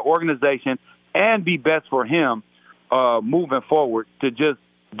best for the organization and be best for him moving forward to just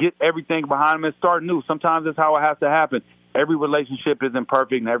get everything behind him and start new. Sometimes that's how it has to happen. Every relationship isn't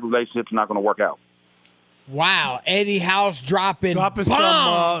perfect, and every relationship's not going to work out. Wow, Eddie House dropping bombs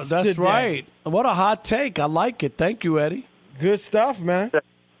some. That's today. Right. What a hot take. I like it. Thank you, Eddie. Good stuff, man.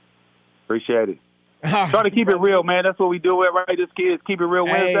 Appreciate it. Try to keep it real, man. That's what we do, right? This kids keep it real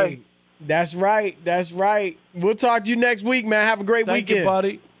Wednesday. That's right. That's right. We'll talk to you next week, man. Have a great weekend. Thank you,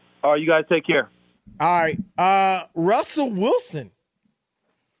 buddy. All right, you guys take care. All right. Russell Wilson.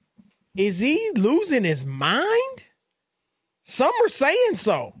 Is he losing his mind? Some are saying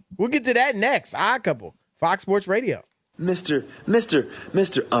so. We'll get to that next. Odd Couple, Fox Sports Radio. Mr.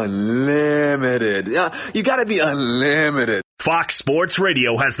 Unlimited. You got to be unlimited. Fox Sports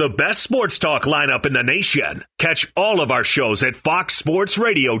Radio has the best sports talk lineup in the nation. Catch all of our shows at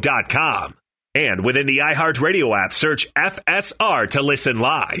foxsportsradio.com. And within the iHeartRadio app, search FSR to listen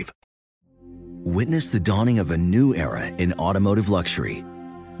live. Witness the dawning of a new era in automotive luxury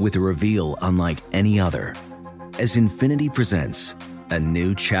with a reveal unlike any other as Infiniti presents a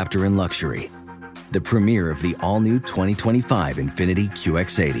new chapter in luxury, the premiere of the all-new 2025 Infiniti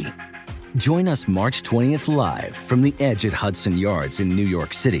QX80. Join us March 20th live from the Edge at Hudson Yards in New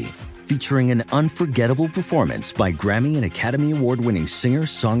York City, featuring an unforgettable performance by Grammy and Academy Award-winning singer,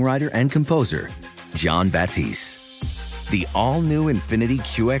 songwriter, and composer Jon Batiste. The all-new Infiniti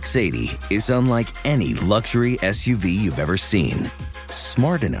QX80 is unlike any luxury SUV you've ever seen.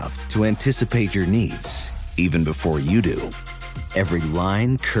 Smart enough to anticipate your needs, even before you do. Every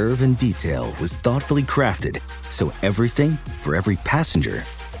line, curve, and detail was thoughtfully crafted, so everything for every passenger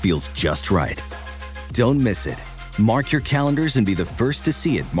feels just right. Don't miss it. Mark your calendars and be the first to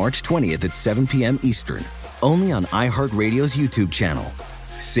see it March 20th at 7 p.m. Eastern, only on iHeartRadio's YouTube channel.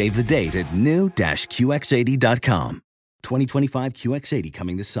 Save the date at new-QX80.com. 2025 QX80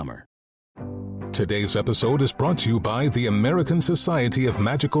 coming this summer. Today's episode is brought to you by the American Society of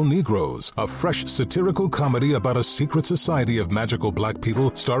Magical Negroes, a fresh satirical comedy about a secret society of magical black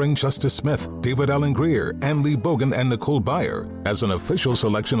people starring Justice Smith, David Allen Greer, Ann Lee Bogan, and Nicole Byer. As an official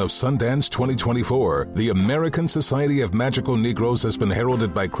selection of Sundance 2024, the American Society of Magical Negroes has been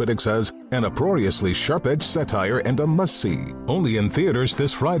heralded by critics as an uproariously sharp-edged satire and a must-see. Only in theaters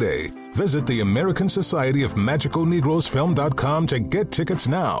this Friday. Visit the American Society of Magical Negroes Film.com to get tickets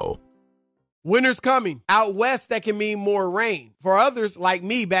now. Winter's coming. Out west, that can mean more rain. For others, like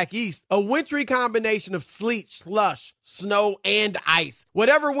me back east, a wintry combination of sleet, slush, snow, and ice.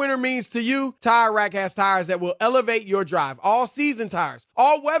 Whatever winter means to you, Tire Rack has tires that will elevate your drive. All-season tires,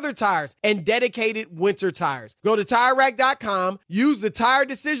 all-weather tires, and dedicated winter tires. Go to TireRack.com, use the Tire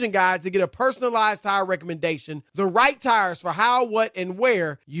Decision Guide to get a personalized tire recommendation, the right tires for how, what, and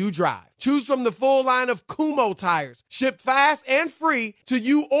where you drive. Choose from the full line of Kumho tires, shipped fast and free to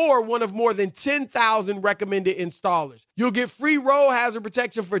you or one of more than 10,000 recommended installers. You'll get free road hazard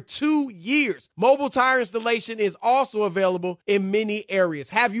protection for 2 years. Mobile tire installation is also available in many areas.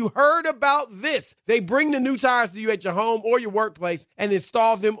 Have you heard about this? They bring the new tires to you at your home or your workplace and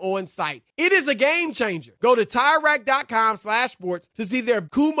install them on site. It is a game changer. Go to TireRack.com/sports to see their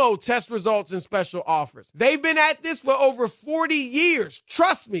Kumho test results and special offers. They've been at this for over 40 years.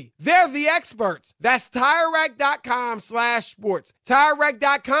 Trust me, they're the experts. That's TireRack.com/sports.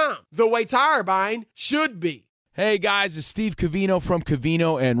 TireRack.com, the way tire buying should be. Hey guys, it's Steve Covino from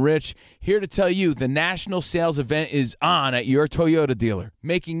Covino and Rich, here to tell you the national sales event is on at your Toyota dealer,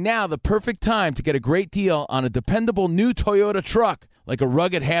 making now the perfect time to get a great deal on a dependable new Toyota truck, like a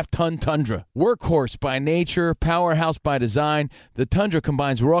rugged half-ton Tundra. Workhorse by nature, powerhouse by design, the Tundra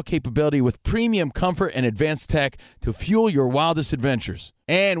combines raw capability with premium comfort and advanced tech to fuel your wildest adventures.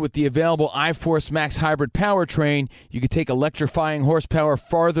 And with the available iForce Max hybrid powertrain, you can take electrifying horsepower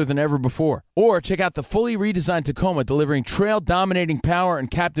farther than ever before. Or check out the fully redesigned Tacoma, delivering trail-dominating power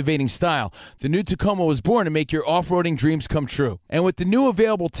and captivating style. The new Tacoma was born to make your off-roading dreams come true. And with the new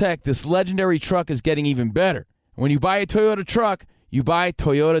available tech, this legendary truck is getting even better. When you buy a Toyota truck, you buy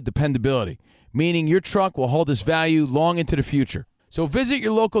Toyota dependability, meaning your truck will hold its value long into the future. So visit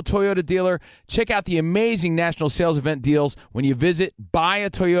your local Toyota dealer. Check out the amazing national sales event deals when you visit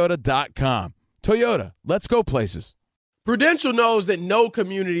buyatoyota.com. Toyota, let's go places. Prudential knows that no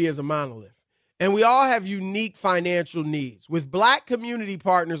community is a monolith, and we all have unique financial needs. With Black community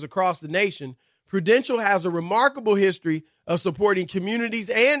partners across the nation, Prudential has a remarkable history of supporting communities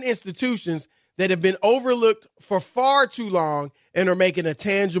and institutions that have been overlooked for far too long and are making a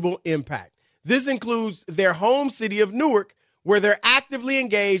tangible impact. This includes their home city of Newark, where they're actively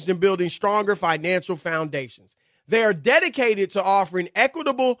engaged in building stronger financial foundations. They are dedicated to offering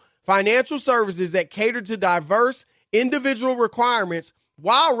equitable financial services that cater to diverse individual requirements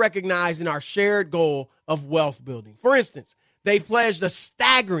while recognizing our shared goal of wealth building. For instance, they've pledged a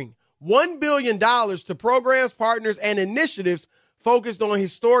staggering $1 billion to programs, partners, and initiatives focused on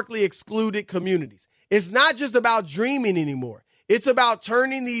historically excluded communities. It's not just about dreaming anymore. It's about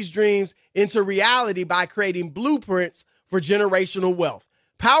turning these dreams into reality by creating blueprints for generational wealth.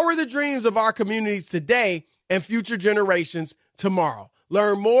 Power the dreams of our communities today and future generations tomorrow.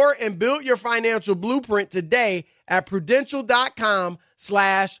 Learn more and build your financial blueprint today at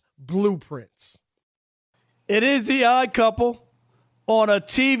prudential.com/blueprints. It is The Odd Couple on a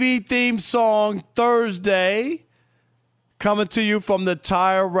TV theme song Thursday, coming to you from the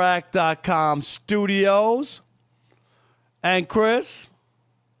TireRack.com studios. And Chris,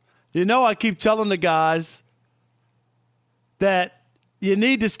 you know I keep telling the guys that you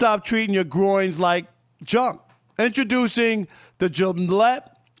need to stop treating your groins like junk. Introducing the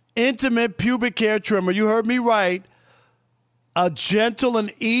Gillette Intimate Pubic Hair Trimmer. You heard me right. A gentle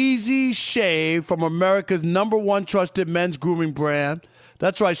and easy shave from America's #1 trusted men's grooming brand.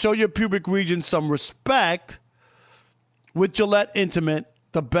 That's right. Show your pubic region some respect with Gillette Intimate,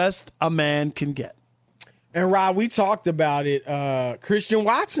 the best a man can get. And, Rob, we talked about it. Christian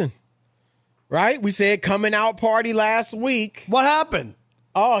Watson, right? We said coming out party last week. What happened?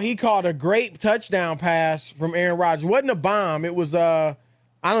 Oh, he caught a great touchdown pass from Aaron Rodgers. It wasn't a bomb. It was, I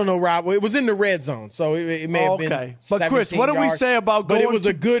don't know, Rob. It was in the red zone, so it may have been 17 But, Chris, what did we say about going But it was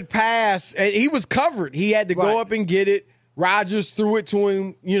a good pass. He was covered. He had to go up and get it. Rodgers threw it to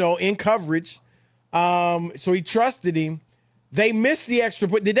him, in coverage. So he trusted him. They missed the extra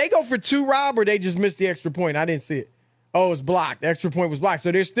point. Did they go for 2, Rob, or they just missed the extra point? I didn't see it. Oh, it's blocked. The extra point was blocked.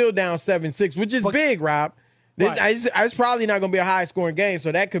 So they're still down 7-6, which is big, Rob. It's probably not going to be a high-scoring game,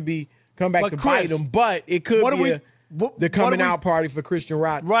 so that could come back to bite them. But it could be the coming-out party for Christian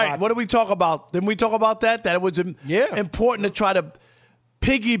Watson. Right. What did we talk about? Didn't we talk about that? That it was important to try to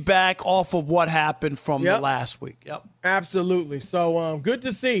piggyback off of what happened from the last week. Yep. Absolutely. So good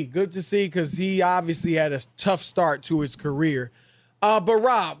to see. Good to see because he obviously had a tough start to his career. But,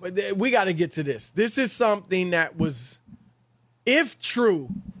 Rob, we got to get to this. This is something that was, if true,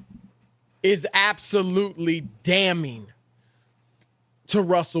 is absolutely damning to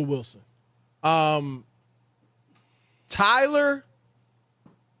Russell Wilson. Tyler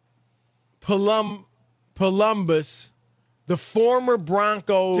Columbus, the former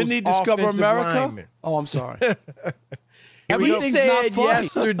Broncos Didn't he discover offensive America? lineman. Oh, I'm sorry. He said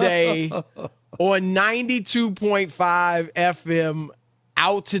yesterday on 92.5 FM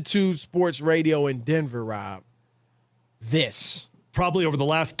Altitude Sports Radio in Denver, Rob, this. Probably over the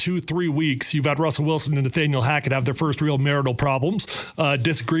last 2-3 weeks, you've had Russell Wilson and Nathaniel Hackett have their first real marital problems,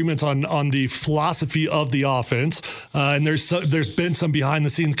 disagreements on the philosophy of the offense. And there's been some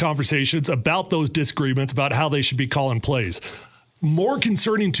behind-the-scenes conversations about those disagreements, about how they should be calling plays. More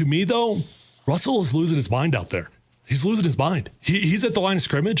concerning to me, though, Russell is losing his mind out there. He's losing his mind. He's at the line of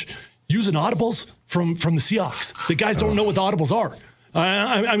scrimmage using audibles from the Seahawks. The guys don't know what the audibles are.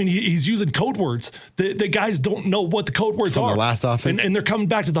 I mean, he's using code words. The guys don't know what the code words are. From the last offense. And they're coming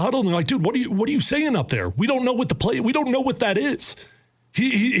back to the huddle and they're like, dude, what are you saying up there? We don't know what the play. We don't know what that is.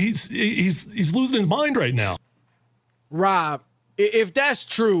 He's losing his mind right now. Rob, if that's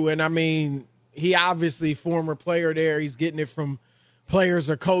true, and I mean, he obviously former player there, he's getting it from players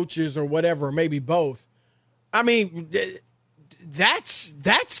or coaches or whatever, maybe both. I mean, that's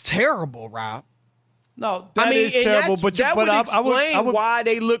terrible, Rob. No, that is terrible. But that would explain why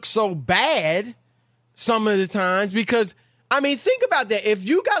they look so bad some of the times. Because, I mean, think about that. If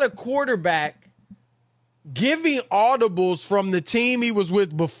you got a quarterback giving audibles from the team he was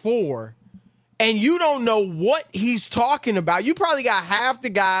with before, and you don't know what he's talking about, you probably got half the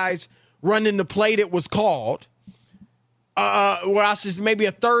guys running the play that was called. Well, it's just maybe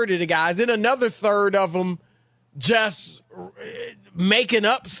a third of the guys. Then another third of them just making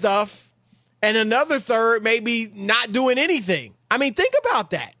up stuff. And another third maybe not doing anything. I mean, think about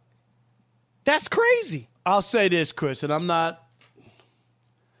that. That's crazy. I'll say this, Chris, and I'm not.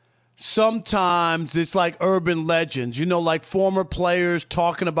 Sometimes it's like urban legends, like former players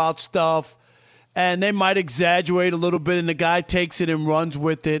talking about stuff, and they might exaggerate a little bit, and the guy takes it and runs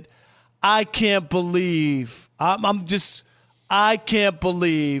with it. I can't believe. I can't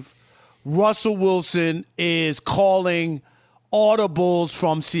believe Russell Wilson is calling audibles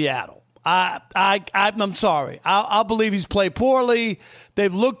from Seattle. I'm sorry. I believe he's played poorly.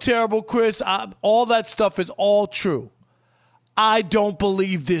 They've looked terrible, Chris. All that stuff is all true. I don't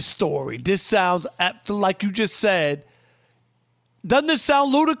believe this story. This sounds, like you just said, doesn't this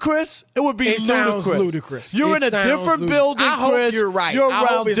sound ludicrous? It would be ludicrous. Sounds ludicrous. You're in a different building, I hope Chris. you're right. You're I around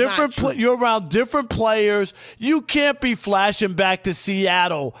hope it's different. not true. You're around different players. You can't be flashing back to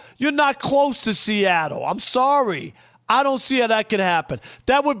Seattle. You're not close to Seattle. I'm sorry. I don't see how that could happen.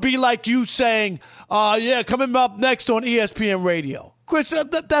 That would be like you saying, coming up next on ESPN Radio. Chris,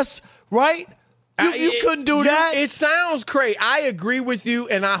 that's right? You couldn't do that? It sounds crazy. I agree with you,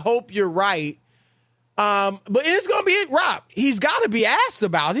 and I hope you're right. But it's going to be it, Rob. He's got to be asked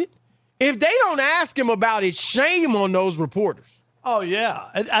about it. If they don't ask him about it, shame on those reporters. Oh, yeah.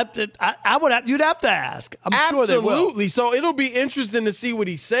 I would. You'd have to ask. I'm sure they will. Absolutely. So it'll be interesting to see what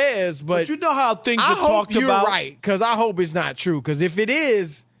he says. But you know how things are talked about. I hope you're right, because I hope it's not true. Because if it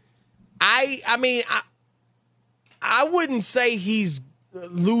is, I wouldn't say he's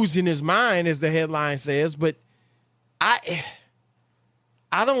losing his mind, as the headline says, but I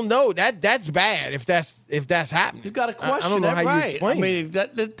don't know. That's bad if that's happening. You got to question I don't know that, how right? you explain. I mean,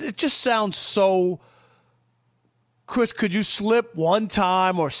 it just sounds so. Chris, could you slip one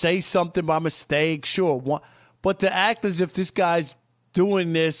time or say something by mistake? Sure, But to act as if this guy's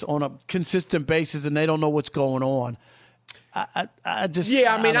doing this on a consistent basis and they don't know what's going on, I just...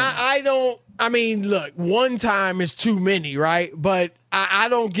 Yeah, I mean, look, one time is too many, right? But I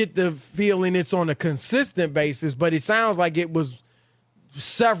don't get the feeling it's on a consistent basis, but it sounds like it was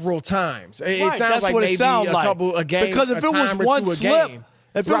several times. It sounds like maybe couple a game. Because if it was one slip,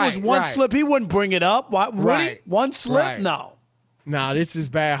 slip, he wouldn't bring it up. Why, would he? One slip? Right. No. No, this is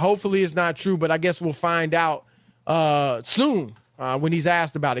bad. Hopefully it's not true, but I guess we'll find out soon when he's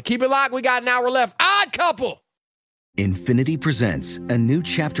asked about it. Keep it locked. We got an hour left. Odd Couple. Infinity presents a new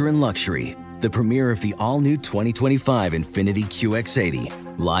chapter in luxury, the premiere of the all-new 2025 Infinity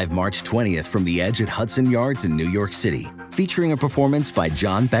QX80, live March 20th from the Edge at Hudson Yards in New York City, featuring a performance by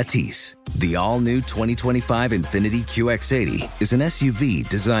John Batiste. The all-new 2025 Infinity QX80 is an SUV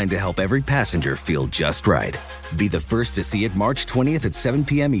designed to help every passenger feel just right. Be the first to see it March 20th at 7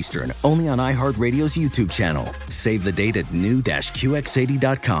 p.m. Eastern, only on iHeartRadio's YouTube channel. Save the date at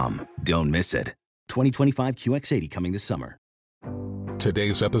new-QX80.com. Don't miss it. 2025 QX80 coming this summer.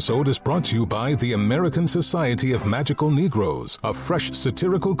 Today's episode is brought to you by the American Society of Magical Negroes, a fresh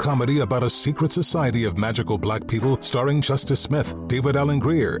satirical comedy about a secret society of magical black people starring Justice Smith, David Allen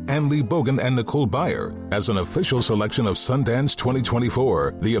Greer, Ann Lee Bogan, and Nicole Byer. As an official selection of Sundance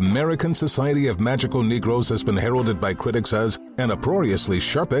 2024, the American Society of Magical Negroes has been heralded by critics as an uproariously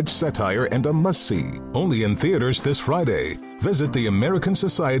sharp-edged satire and a must-see. Only in theaters this Friday. Visit the American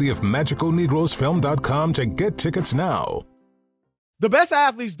Society of Magical Negroes Film.com to get tickets now. The best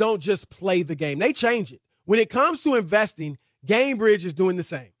athletes don't just play the game, they change it. When it comes to investing, GameBridge is doing the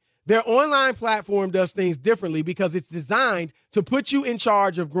same. Their online platform does things differently because it's designed to put you in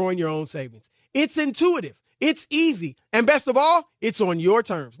charge of growing your own savings. It's intuitive, it's easy, and best of all, it's on your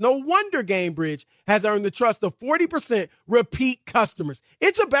terms. No wonder GameBridge has earned the trust of 40% repeat customers.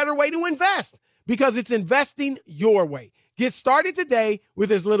 It's a better way to invest because it's investing your way. Get started today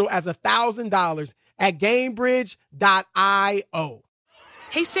with as little as $1,000 at GameBridge.io.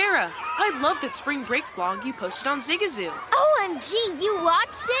 Hey, Sarah, I love that spring break vlog you posted on Zigazoo. OMG, you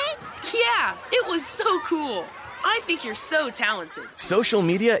watched it? Yeah, it was so cool. I think you're so talented. Social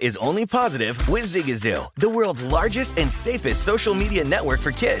media is only positive with Zigazoo, the world's largest and safest social media network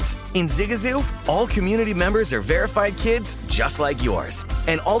for kids. In Zigazoo, all community members are verified kids just like yours,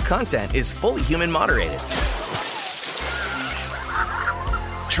 and all content is fully human moderated.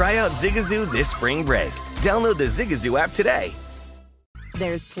 Try out Zigazoo this spring break. Download the Zigazoo app today.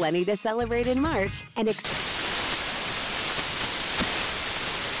 There's plenty to celebrate in March and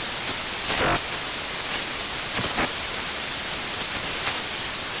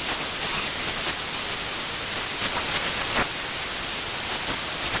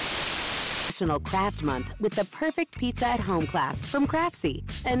Craft Month with the perfect pizza at home class from Craftsy.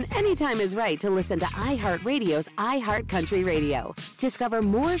 And anytime is right to listen to iHeartRadio's iHeart Country Radio. Discover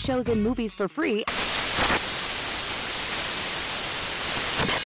more shows and movies for free